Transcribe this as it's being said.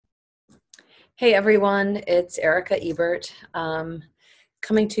Hey everyone, it's Erica Ebert,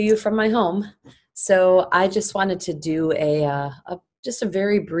 coming to you from my home. So I just wanted to do just a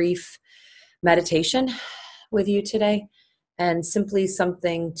very brief meditation with you today, and simply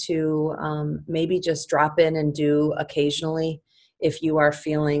something to maybe just drop in and do occasionally if you are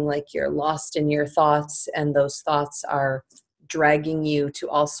feeling like you're lost in your thoughts and those thoughts are dragging you to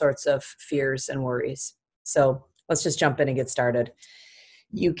all sorts of fears and worries. So let's just jump in and get started.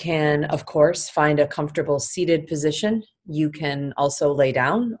 You can, of course, find a comfortable seated position. You can also lay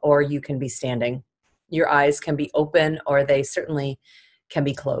down, or you can be standing. Your eyes can be open, or they certainly can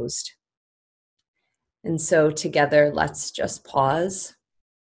be closed. And so together, let's just pause.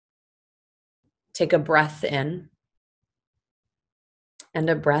 Take a breath in and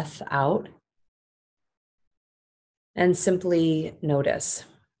a breath out, and simply notice.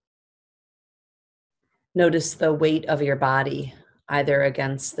 Notice the weight of your body, either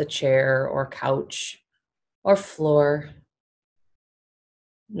against the chair or couch or floor.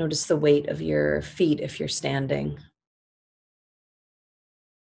 Notice the weight of your feet if you're standing.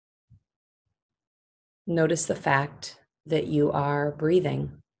 Notice the fact that you are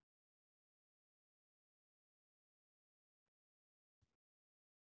breathing.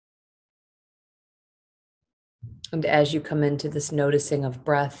 And as you come into this noticing of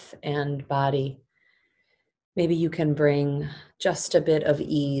breath and body, maybe you can bring just a bit of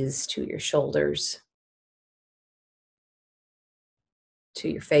ease to your shoulders, to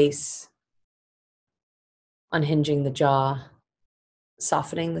your face, unhinging the jaw,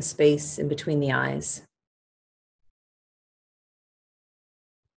 softening the space in between the eyes.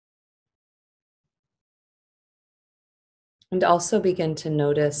 And also begin to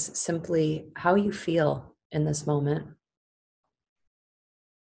notice simply how you feel in this moment,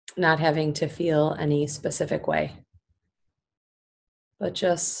 not having to feel any specific way, but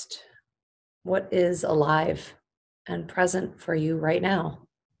just what is alive and present for you right now.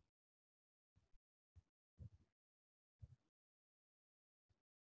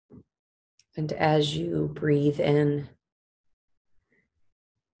 And as you breathe in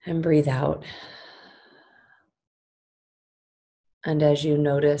and breathe out, and as you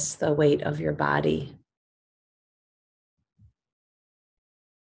notice the weight of your body,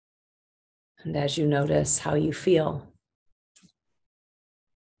 and as you notice how you feel,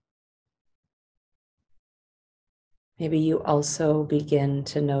 maybe you also begin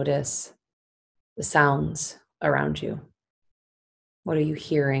to notice the sounds around you. What are you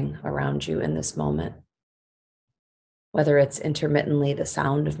hearing around you in this moment? Whether it's intermittently the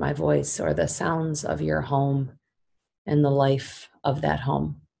sound of my voice or the sounds of your home and the life of that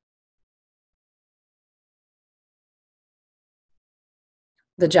home.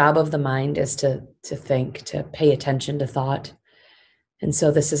 The job of the mind is to think, to pay attention to thought. And so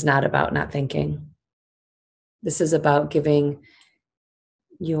this is not about not thinking. This is about giving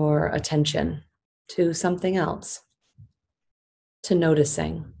your attention to something else, to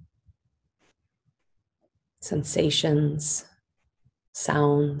noticing sensations,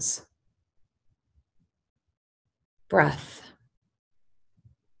 sounds, breath.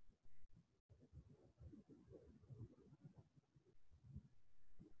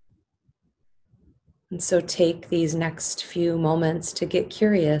 And so take these next few moments to get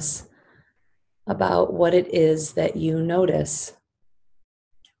curious about what it is that you notice,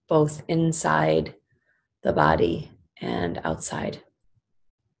 both inside the body and outside.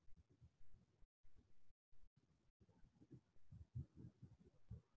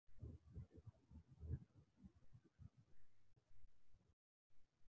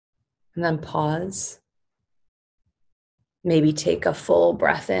 And then pause. Maybe take a full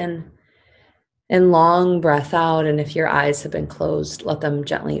breath in and long breath out. And if your eyes have been closed, let them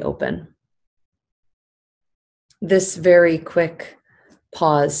gently open. This very quick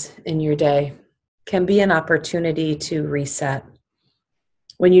pause in your day can be an opportunity to reset.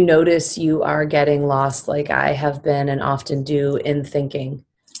 When you notice you are getting lost, like I have been and often do in thinking,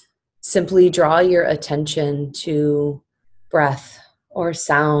 simply draw your attention to breath or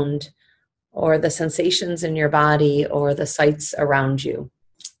sound or the sensations in your body or the sights around you.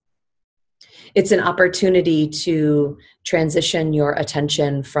 It's an opportunity to transition your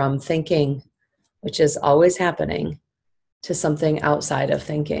attention from thinking, which is always happening, to something outside of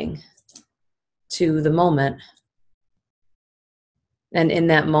thinking, to the moment. And in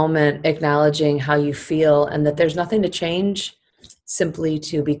that moment, acknowledging how you feel and that there's nothing to change, simply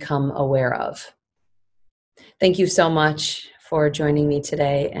to become aware of. Thank you so much for joining me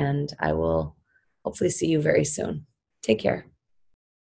today, and I will hopefully see you very soon. Take care.